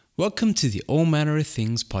Welcome to the All Manner of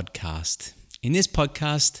Things podcast. In this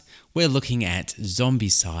podcast, we're looking at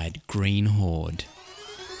Zombicide Green Horde.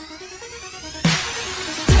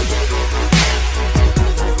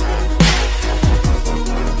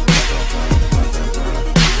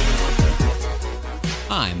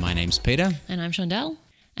 Hi, my name's Peter. And I'm Shondell.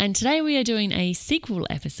 And today we are doing a sequel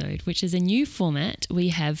episode, which is a new format we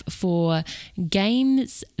have for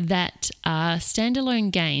games that are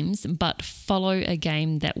standalone games but follow a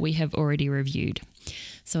game that we have already reviewed.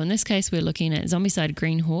 So in this case, we're looking at Zombicide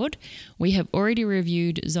Green Horde. We have already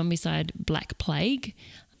reviewed Zombicide Black Plague,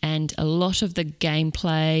 and a lot of the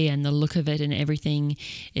gameplay and the look of it and everything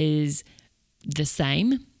is the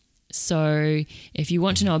same. So if you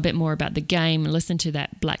want to know a bit more about the game, listen to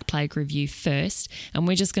that Black Plague review first. And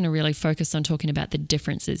we're just going to really focus on talking about the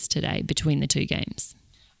differences today between the two games.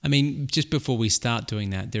 I mean, just before we start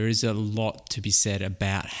doing that, there is a lot to be said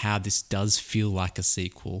about how this does feel like a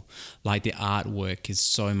sequel. Like the artwork is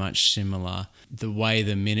so much similar. The way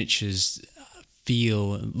the miniatures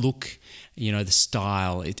feel, look, the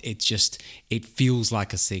style, it feels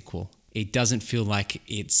like a sequel. It doesn't feel like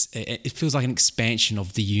it feels like an expansion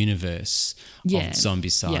of the universe of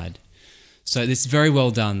Zombicide. Yeah. So it's very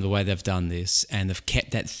well done the way they've done this, and they've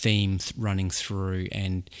kept that theme running through,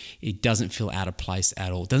 and it doesn't feel out of place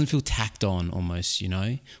at all. It doesn't feel tacked on almost,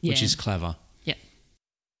 which is clever. Yeah.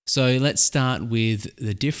 So let's start with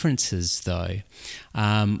the differences though.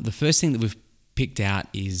 The first thing that we've picked out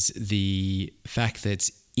is the fact that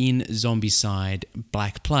in Zombicide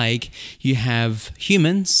Black Plague, you have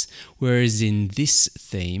humans, whereas in this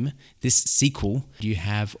sequel, you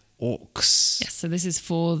have orcs. Yes, so this is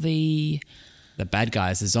for the bad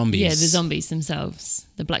guys, the zombies. Yeah, the zombies themselves.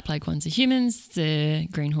 The Black Plague ones are humans, the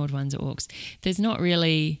Green Horde ones are orcs. There's not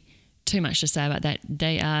really too much to say about that.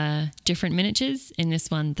 They are different miniatures. In this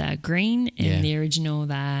one, they're green. In the original,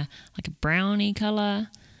 they're like a browny colour.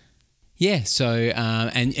 Yeah, so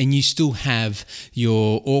and you still have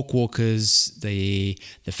your orc walkers, the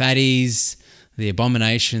fatties, the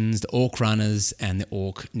abominations, the orc runners, and the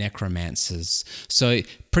orc necromancers. So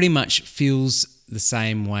pretty much feels the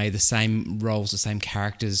same way, the same roles, the same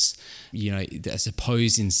characters. I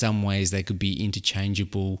suppose in some ways they could be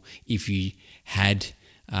interchangeable if you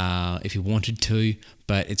wanted to.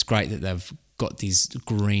 But it's great that they've got these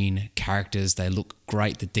green characters. They look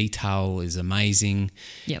great. The detail is amazing.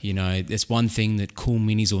 Yep. There's one thing that Cool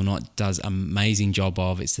Minis or Not does an amazing job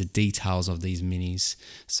of. It's the details of these minis.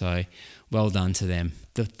 So well done to them.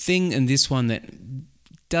 The thing in this one that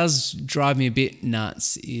does drive me a bit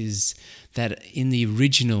nuts is that in the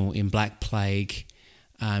original, in Black Plague,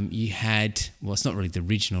 you had, well, it's not really the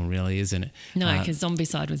original really, isn't it? No, because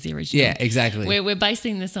Zombicide was the original. Yeah, exactly. We're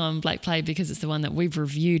basing this on Black Plague because it's the one that we've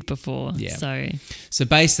reviewed before. Yeah. So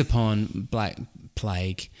based upon Black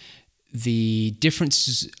Plague, the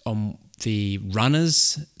differences on the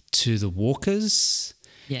runners to the walkers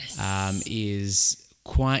is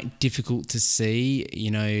quite difficult to see,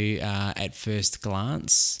 at first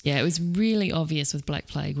glance. Yeah, it was really obvious with Black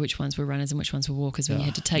Plague which ones were runners and which ones were walkers when you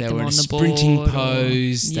had to take them on the board. They were in a sprinting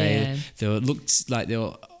pose. They looked like they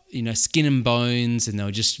were, skin and bones, and they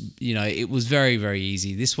were just, it was very, very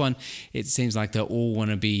easy. This one, it seems like they all want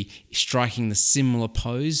to be striking the similar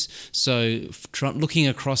pose. So looking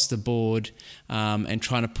across the board and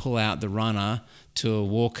trying to pull out the runner to a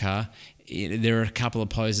walker, there are a couple of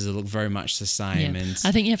poses that look very much the same. Yeah. And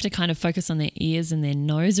I think you have to kind of focus on their ears, and their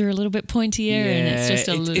nose are a little bit pointier, and it's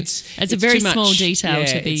just it's a very small detail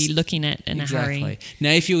to be looking at in a hurry.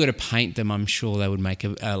 Now, if you were to paint them, I'm sure they would make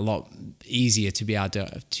a lot easier to be able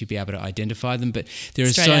to identify them. But there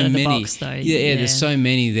are so many. Box, though. There's so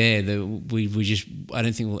many there that we just, I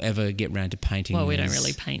don't think we'll ever get around to painting. Well, we don't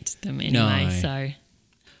really paint them anyway,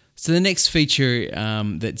 So the next feature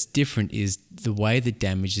that's different is the way the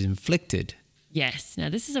damage is inflicted. Yes. Now,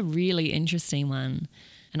 this is a really interesting one,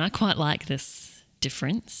 and I quite like this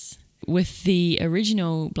difference. With the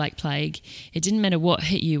original Black Plague, it didn't matter what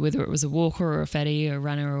hit you, whether it was a walker or a fatty or a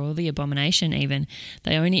runner or the abomination even.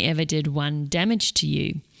 They only ever did 1 damage to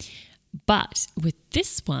you. But with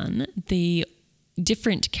this one, the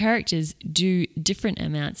different characters do different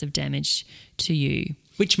amounts of damage to you.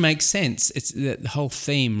 Which makes sense. It's the whole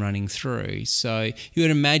theme running through. So you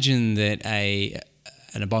would imagine that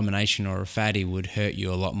an abomination or a fatty would hurt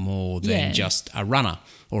you a lot more than just a runner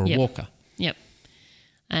or a walker. Yep.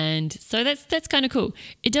 And so that's kind of cool.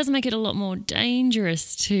 It does make it a lot more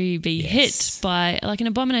dangerous to be hit by, like an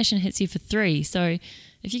abomination hits you for 3. So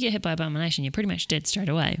if you get hit by abomination, you're pretty much dead straight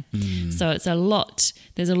away. So there's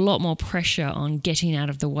a lot more pressure on getting out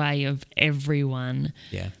of the way of everyone.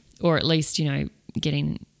 Yeah. Or at least,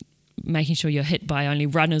 getting making sure you're hit by only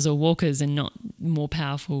runners or walkers and not more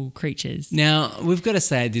powerful creatures. Now, we've got to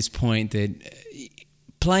say at this point that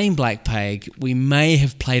playing Black Plague, we may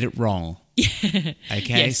have played it wrong. Okay,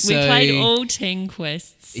 Yes, we played all 10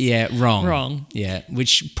 quests. Yeah, wrong. Wrong. Yeah,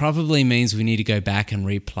 which probably means we need to go back and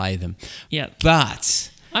replay them. Yep. But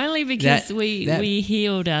Only because we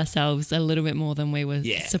healed ourselves a little bit more than we were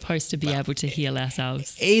supposed to be able to heal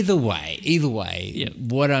ourselves. Either way, Yep.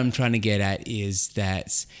 what I'm trying to get at is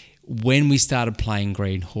that when we started playing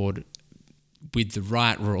Green Horde with the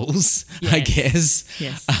right rules, I guess.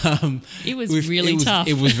 Yes. It was really tough.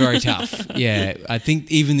 It was very tough. Yeah. I think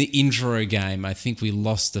even the intro game, I think we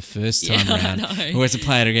lost the first time around. We had to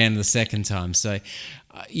play it again the second time. So,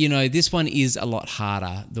 this one is a lot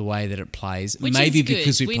harder the way that it plays. Which Maybe is good.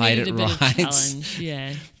 because we played it needed a bit right. of challenge.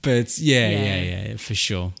 Yeah. But yeah, for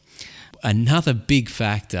sure. Another big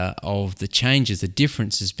factor of the changes, the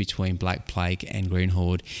differences between Black Plague and Green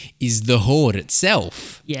Horde is the Horde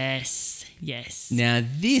itself. Yes. Now,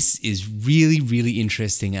 this is really, really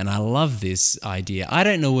interesting, and I love this idea. I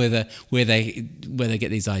don't know where they get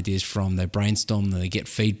these ideas from. They brainstorm, they get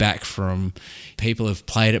feedback from people who've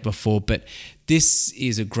played it before, but this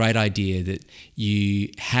is a great idea that you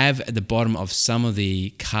have at the bottom of some of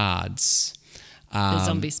the cards. The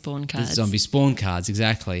zombie spawn cards. The zombie spawn cards,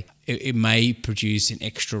 exactly. It may produce an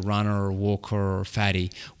extra runner or a walker or a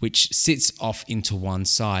fatty, which sits off into one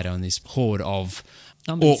side on this horde of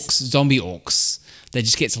zombie orcs. That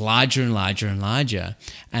just gets larger and larger and larger.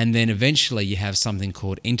 And then eventually you have something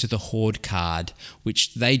called Enter the Horde card,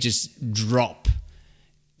 which they just drop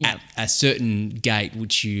at a certain gate,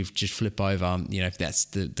 which you just flip over, if that's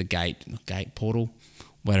the gate portal,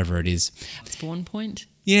 whatever it is. Spawn point?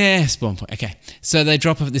 Yeah, spawn point. Okay. So they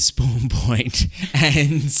drop at this spawn point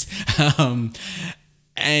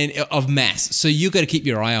and of mass. So you got to keep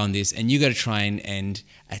your eye on this, and you got to try and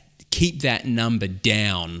keep that number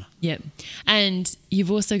down. Yep. And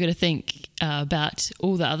you've also got to think about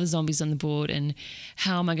all the other zombies on the board and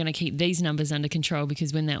how am I going to keep these numbers under control,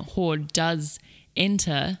 because when that horde does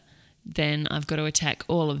enter, then I've got to attack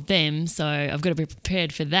all of them. So I've got to be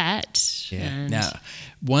prepared for that. Yeah. Now,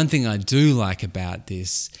 one thing I do like about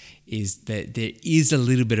this is that there is a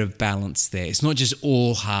little bit of balance there. It's not just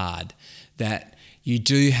all hard. That you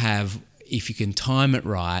do have, if you can time it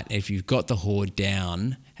right, if you've got the horde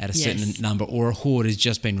down at a certain number, or a horde has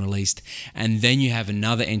just been released, and then you have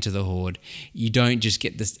another Enter the Horde, you don't just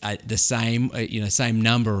get the same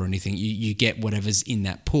number or anything. You get whatever's in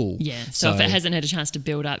that pool. Yeah. So if it hasn't had a chance to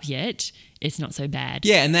build up yet, it's not so bad.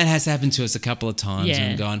 Yeah, and that has happened to us a couple of times,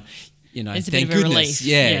 and gone, it's a thank bit of goodness. a relief.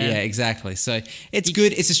 Yeah, exactly. So it's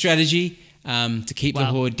good. It's a strategy to keep the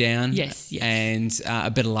horde down. Yes. And a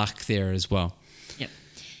bit of luck there as well.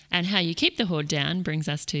 And how you keep the horde down brings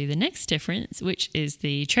us to the next difference, which is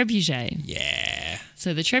the trebuchet. Yeah.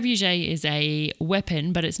 So the trebuchet is a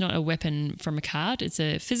weapon, but it's not a weapon from a card. It's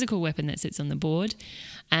a physical weapon that sits on the board,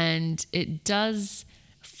 and it does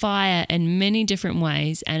fire in many different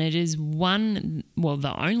ways, and it is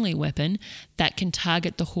the only weapon that can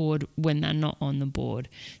target the horde when they're not on the board.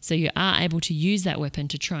 So you are able to use that weapon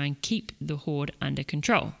to try and keep the horde under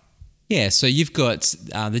control. Yeah, so you've got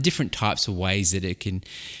the different types of ways that it can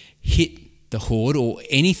hit the horde or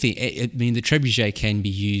anything. I mean, the trebuchet can be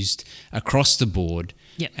used across the board.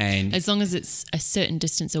 Yep. And as long as it's a certain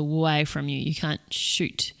distance away from you, you can't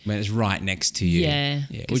shoot. When it's right next to you. Yeah.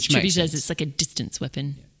 Which makes sense. It's like a distance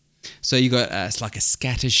weapon. Yeah. So you got it's like a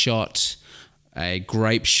scatter shot, a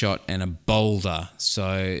grape shot, and a boulder.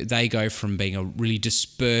 So they go from being a really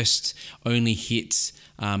dispersed, only hit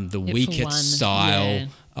the weaker style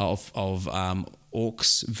of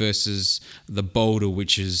orcs versus the boulder,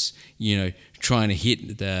 which is trying to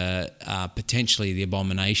hit the potentially the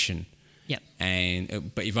abomination. Yep.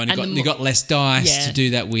 But you've got less dice to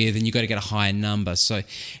do that with, and you've got to get a higher number. So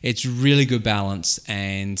it's really good balance,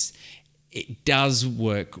 and it does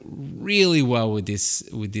work really well with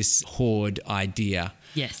this horde idea.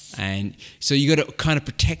 Yes. And so you got to kind of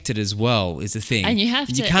protect it as well, is the thing. And you have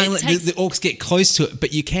to. You can't let the orcs get close to it,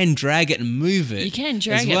 but you can drag it and move it. You can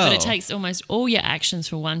drag it, but it takes almost all your actions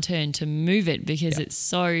for one turn to move it because it's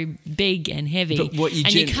so big and heavy. But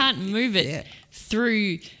you can't move it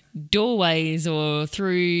through doorways or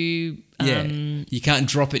through you can't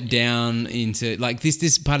drop it down into like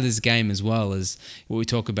this part of this game as well as what we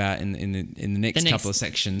talk about in the next couple of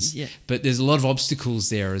sections. But there's a lot of obstacles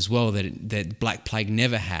there as well that Black Plague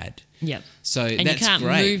never had. Yep. So and that's you can't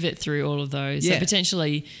great. move it through all of those. So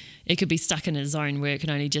potentially it could be stuck in a zone where it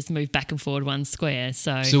can only just move back and forward one square.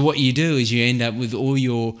 So what you do is you end up with all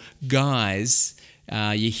your guys,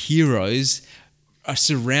 your heroes, are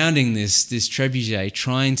surrounding this trebuchet,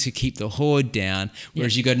 trying to keep the horde down.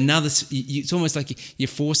 Whereas you got another. It's almost like you're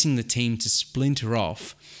forcing the team to splinter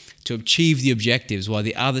off to achieve the objectives, while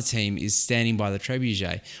the other team is standing by the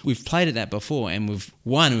trebuchet. We've played at that before, and we've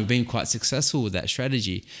won, and we've been quite successful with that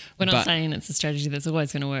strategy. We're not saying it's a strategy that's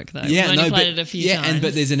always going to work, though. We've only played it a few times.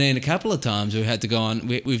 But there's a couple of times we've had to go on.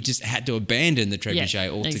 We've just had to abandon the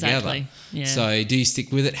trebuchet altogether. Exactly. Yeah. So do you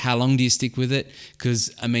stick with it? How long do you stick with it?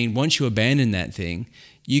 Because I mean, once you abandon that thing,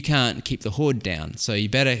 you can't keep the horde down. So you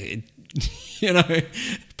better,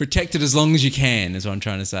 protect it as long as you can. Is what I'm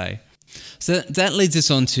trying to say. So that leads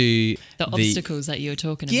us on to the obstacles that you were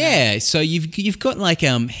talking about. Yeah, so you've got like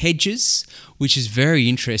hedges, which is very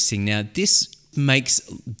interesting. Now, this makes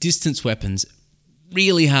distance weapons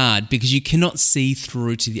really hard because you cannot see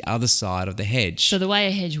through to the other side of the hedge. So the way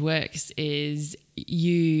a hedge works is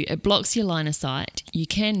it blocks your line of sight. You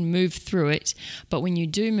can move through it, but when you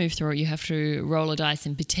do move through it, you have to roll a dice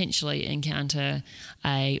and potentially encounter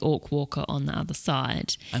a orc walker on the other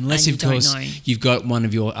side. Unless, of course, you've got one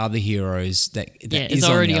of your other heroes that is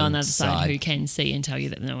already on the other side who can see and tell you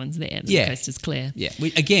that no one's there. The coast is clear. Yeah,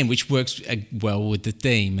 again, which works well with the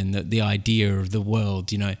theme and the idea of the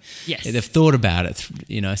world. Yes, they've thought about it.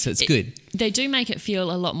 So it's good. They do make it feel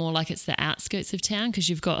a lot more like it's the outskirts of town because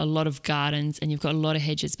you've got a lot of gardens and you've got a lot of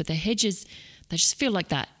hedges, but the hedges, they just feel like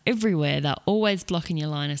that everywhere. They're always blocking your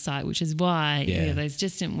line of sight, which is why those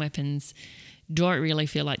distant weapons don't really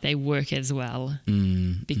feel like they work as well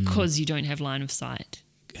because you don't have line of sight.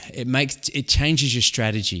 It changes your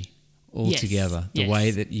strategy altogether. The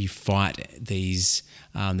way that you fight these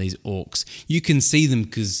orcs, you can see them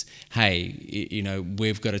because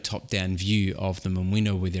we've got a top-down view of them and we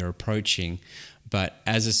know where they're approaching. But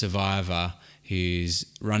as a survivor who's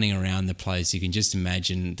running around the place, you can just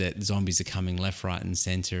imagine that zombies are coming left, right, and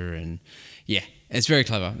centre, and it's very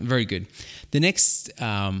clever, very good. The next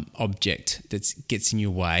object that gets in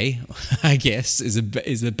your way, I guess, is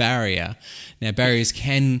the barrier. Now, barriers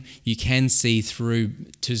you can see through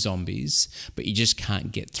to zombies, but you just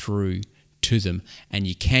can't get through to them, and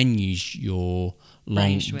you can use your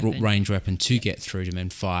range weapon to get through them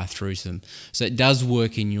and fire through to them. So it does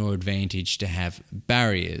work in your advantage to have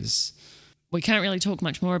barriers. We can't really talk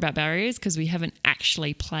much more about barriers because we haven't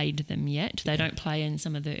actually played them yet. They don't play in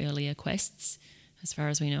some of the earlier quests, as far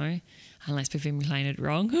as we know, unless we've been playing it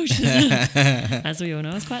wrong, which is, as we all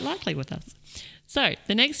know, is quite likely with us. So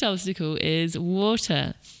the next obstacle is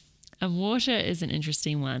water. And water is an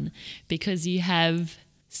interesting one because you have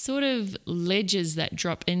sort of ledges that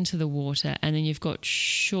drop into the water and then you've got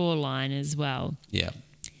shoreline as well. Yeah.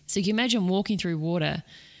 So you can imagine walking through water,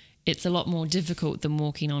 it's a lot more difficult than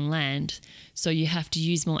walking on land. So you have to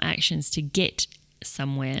use more actions to get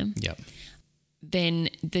somewhere. Yep. Then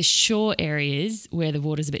the shore areas where the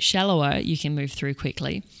water's a bit shallower, you can move through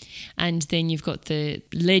quickly. And then you've got the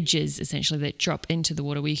ledges essentially that drop into the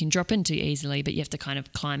water where you can drop into easily, but you have to kind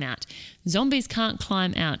of climb out. Zombies can't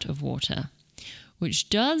climb out of water, which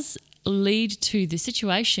does lead to the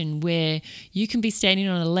situation where you can be standing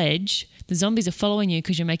on a ledge, the zombies are following you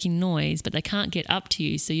because you're making noise, but they can't get up to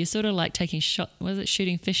you. So you're sort of like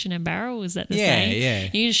shooting fish in a barrel? Was that the saying? Yeah.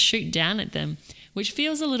 You just shoot down at them, which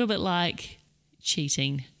feels a little bit like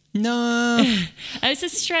cheating. No. It's a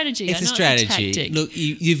strategy. It's a strategy. Look,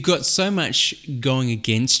 you've got so much going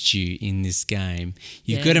against you in this game.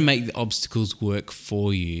 You've got to make the obstacles work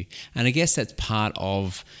for you. And I guess that's part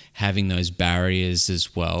of having those barriers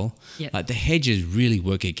as well. Yep. Like the hedges really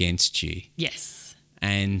work against you. Yes.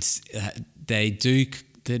 And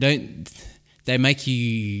they make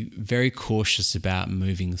you very cautious about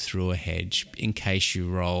moving through a hedge in case you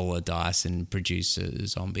roll a dice and produce a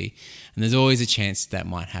zombie. And there's always a chance that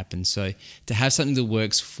might happen. So to have something that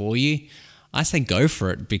works for you, I say go for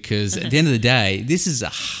it because at the end of the day, this is a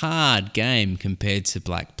hard game compared to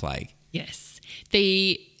Black Plague. Yes.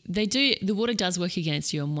 The water does work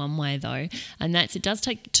against you in one way though, and that's it does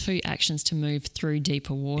take 2 actions to move through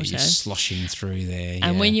deeper water. You're sloshing through there.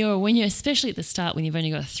 And when you're especially at the start when you've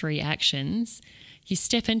only got 3 actions, you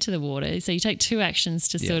step into the water, so you take 2 actions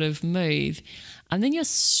to sort of move, and then you're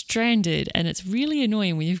stranded, and it's really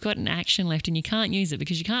annoying when you've got an action left and you can't use it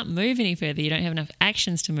because you can't move any further. You don't have enough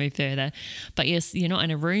actions to move further, but you're not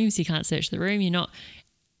in a room, so you can't search the room. You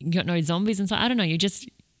got no zombies inside. I don't know.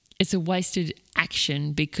 It's a wasted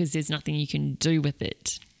action because there's nothing you can do with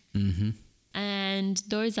it. Mm-hmm. And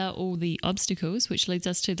those are all the obstacles, which leads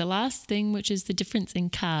us to the last thing, which is the difference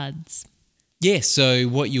in cards. Yeah, so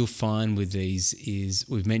what you'll find with these is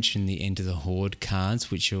we've mentioned the End of the Horde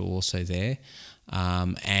cards, which are also there.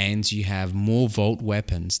 And you have more vault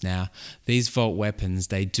weapons. Now, these vault weapons,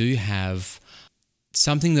 they do have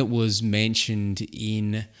something that was mentioned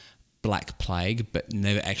in Black Plague but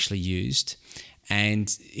never actually used,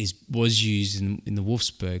 and was used in the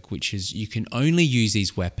Wolfsburg, which is you can only use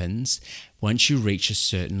these weapons once you reach a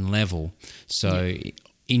certain level. So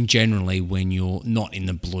in generally when you're not in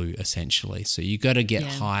the blue, essentially. So you got to get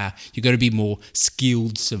higher. You got to be more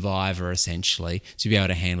skilled survivor, essentially, to be able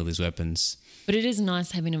to handle these weapons. But it is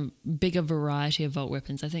nice having a bigger variety of Vault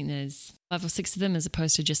weapons. I think there's 5 or 6 of them as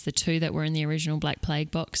opposed to just the 2 that were in the original Black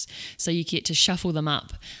Plague box. So you get to shuffle them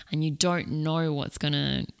up and you don't know what's going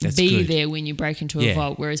to be there when you break into a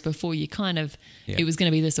vault. Whereas before you kind of, it was going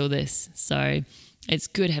to be this or this. So it's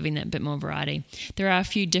good having that bit more variety. There are a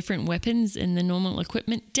few different weapons in the normal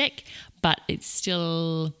equipment deck, but it's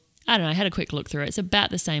still, I don't know, I had a quick look through it. It's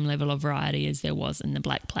about the same level of variety as there was in the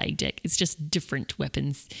Black Plague deck. It's just different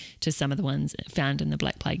weapons to some of the ones found in the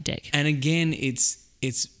Black Plague deck. And again, it's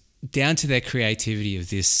down to their creativity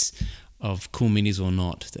of cool minis or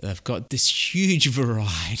not. They've got this huge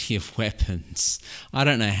variety of weapons. I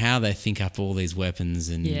don't know how they think up all these weapons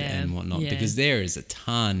and whatnot, because there is a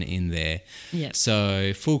ton in there. Yep.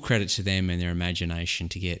 So full credit to them and their imagination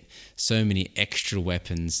to get so many extra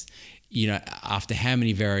weapons. You know, after how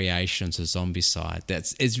many variations of Zombicide,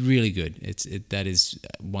 it's really good. That is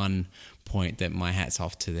one point that my hat's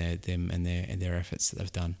off to them and their efforts that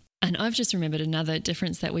they've done. And I've just remembered another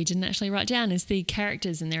difference that we didn't actually write down is the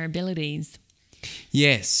characters and their abilities.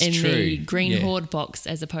 Yes, in true. the Green Horde box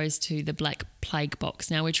as opposed to the Black Plague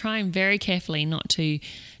box. Now, we're trying very carefully not to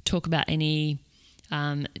talk about any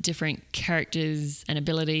different characters and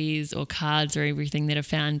abilities or cards or everything that are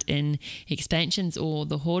found in expansions or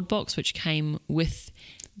the Horde box, which came with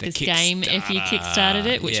this game if you kickstarted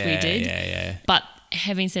it, which we did. Yeah. But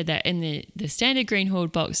having said that, in the standard Green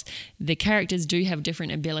Horde box, the characters do have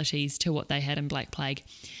different abilities to what they had in Black Plague.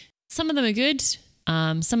 Some of them are good.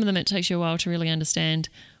 Some of them it takes you a while to really understand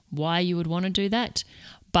why you would want to do that,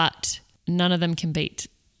 but none of them can beat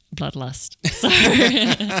Bloodlust,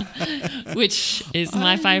 which is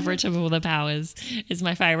my favourite of all the powers. It's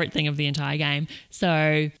my favourite thing of the entire game. So,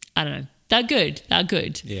 I don't know. They're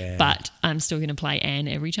good. Yeah. But I'm still going to play Anne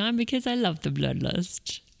every time because I love the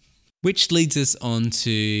Bloodlust. Which leads us on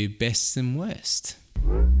to best and worst.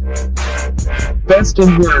 Best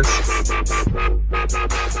and worst.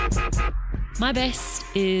 My best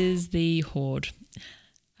is the Horde.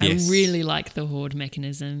 Yes. I really like the Horde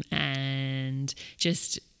mechanism and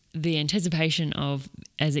just the anticipation of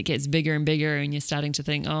as it gets bigger and bigger and you're starting to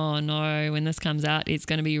think, oh no, when this comes out, it's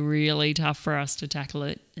going to be really tough for us to tackle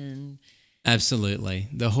it. And absolutely.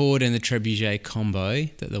 The Horde and the Trebuchet combo,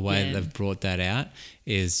 the way that they've brought that out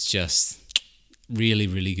is just really,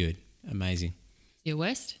 really good. Amazing. Your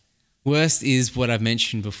worst? Worst is what I've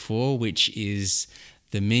mentioned before, which is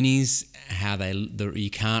the minis, how you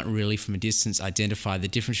can't really from a distance identify the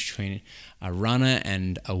difference between a runner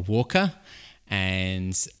and a walker.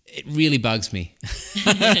 And it really bugs me.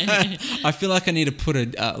 I feel like I need to put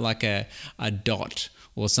a dot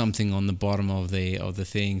or something on the bottom of the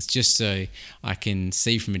things just so I can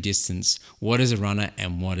see from a distance what is a runner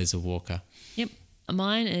and what is a walker. Yep.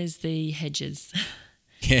 Mine is the hedges.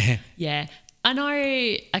 Yeah. Yeah. I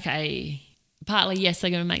know, okay, partly, yes,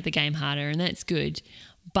 they're going to make the game harder and that's good,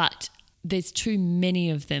 but there's too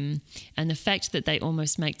many of them, and the fact that they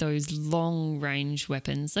almost make those long range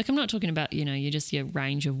weapons, like I'm not talking about, you're just your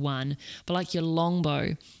range of one, but like your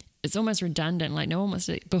longbow, it's almost redundant. Like no one wants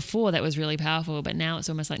to, before that was really powerful, but now it's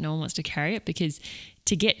almost like no one wants to carry it because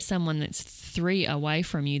to get someone that's 3 away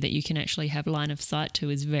from you that you can actually have line of sight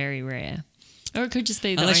to is very rare. Or it could just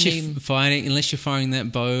be unless you're firing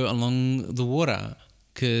that bow along the water,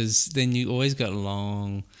 because then you always got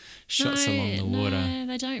long shots along the water. No,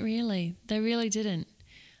 they don't really. They really didn't.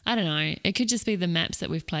 I don't know. It could just be the maps that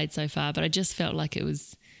we've played so far, but I just felt like it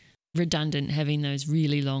was redundant having those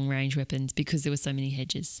really long range weapons because there were so many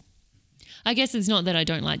hedges. I guess it's not that I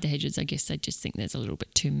don't like the hedges. I guess I just think there's a little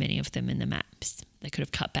bit too many of them in the maps. They could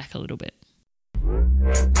have cut back a little bit.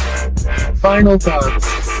 Final thoughts.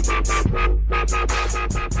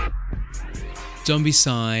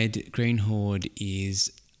 Zombicide Green Horde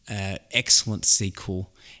is an excellent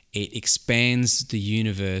sequel. It expands the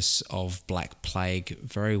universe of Black Plague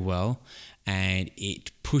very well, and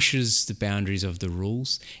it pushes the boundaries of the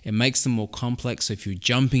rules. It makes them more complex, so if you're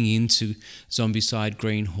jumping into Zombicide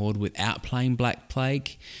Green Horde without playing Black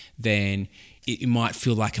Plague, then it might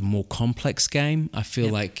feel like a more complex game. I feel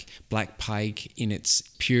like Black Plague in its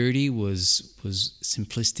purity was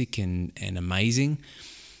simplistic and amazing.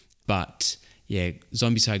 But yeah,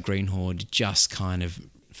 Zombicide Green Horde just kind of,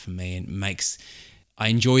 for me, I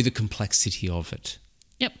enjoy the complexity of it.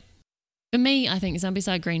 Yep. For me, I think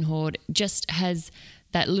Zombicide Green Horde just has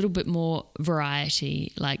that little bit more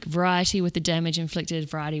variety, like variety with the damage inflicted,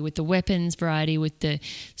 variety with the weapons, variety with the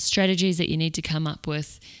strategies that you need to come up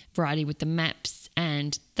with, variety with the maps,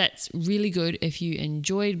 and that's really good if you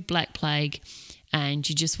enjoyed Black Plague and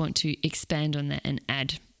you just want to expand on that and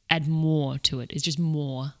add more to it. It's just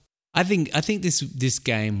more. I think this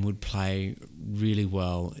game would play really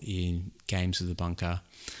well in Games of the Bunker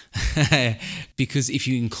because if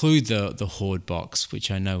you include the Horde box, which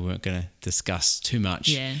I know we weren't going to discuss too much,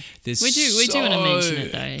 we do want to mention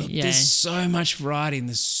it though. Yeah, there's so much variety and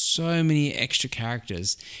there's so many extra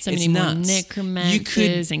characters. So many more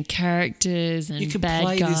necromancers and characters and bad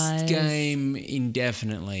guys. You could play this game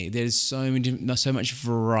indefinitely. There's so much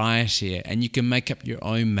variety, and you can make up your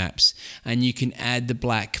own maps, and you can add the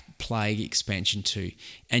Black Plague expansion too,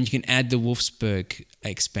 and you can add the Wolfsburg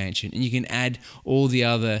expansion, and you can add all the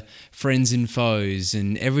other friends and foes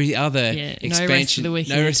and every other expansion. No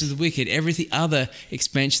Rest of the Wicked. Every other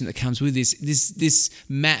expansion that comes with this. This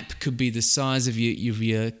map could be the size of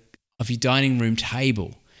your dining room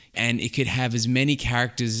table, and it could have as many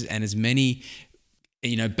characters and as many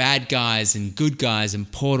bad guys and good guys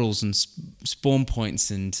and portals and spawn points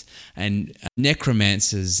and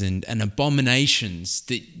necromancers and abominations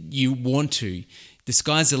that you want to. The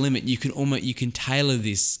sky's the limit. You can tailor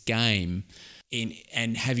this game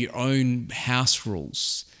and have your own house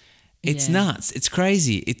rules. It's nuts. It's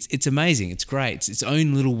crazy. It's amazing. It's great. It's its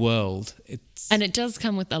own little world. And it does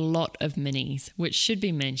come with a lot of minis, which should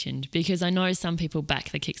be mentioned because I know some people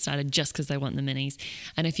back the Kickstarter just because they want the minis.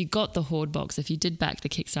 And if you got the Horde box, if you did back the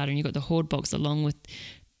Kickstarter and you got the Horde box along with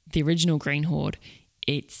the original Green Horde,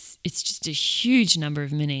 it's just a huge number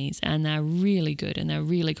of minis, and they're really good and they're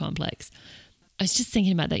really complex. I was just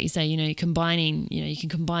thinking about that. You say, you can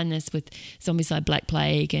combine this with Zombicide Black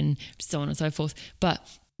Plague and so on and so forth. But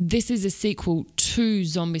this is a sequel to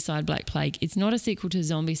Zombicide Black Plague. It's not a sequel to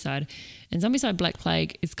Zombicide. And Zombicide Black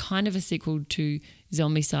Plague is kind of a sequel to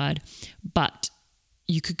Zombicide, but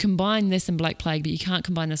you could combine this and Black Plague, but you can't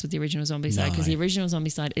combine this with the original Zombicide because the original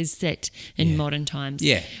Zombicide is set in modern times.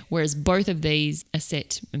 Yeah. Whereas both of these are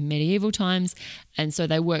set in medieval times, and so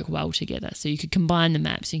they work well together. So you could combine the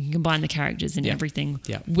maps, you can combine the characters and everything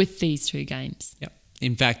with these two games. Yep.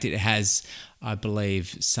 In fact, it has, I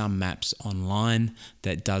believe, some maps online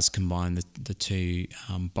that does combine the two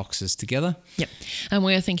boxes together. Yep. And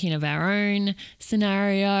we're thinking of our own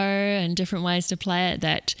scenario and different ways to play it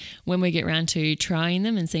that when we get around to trying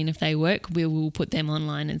them and seeing if they work, we will put them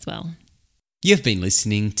online as well. You've been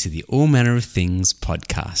listening to the All Manner of Things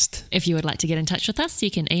podcast. If you would like to get in touch with us, you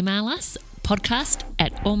can email us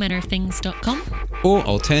podcast@allmannerofthings.com. Or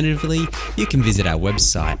alternatively, you can visit our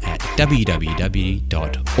website at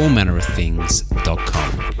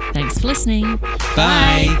www.allmannerofthings.com. Thanks for listening.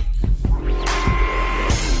 Bye.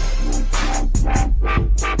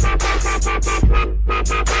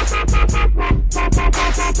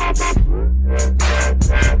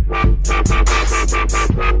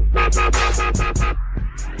 Bye.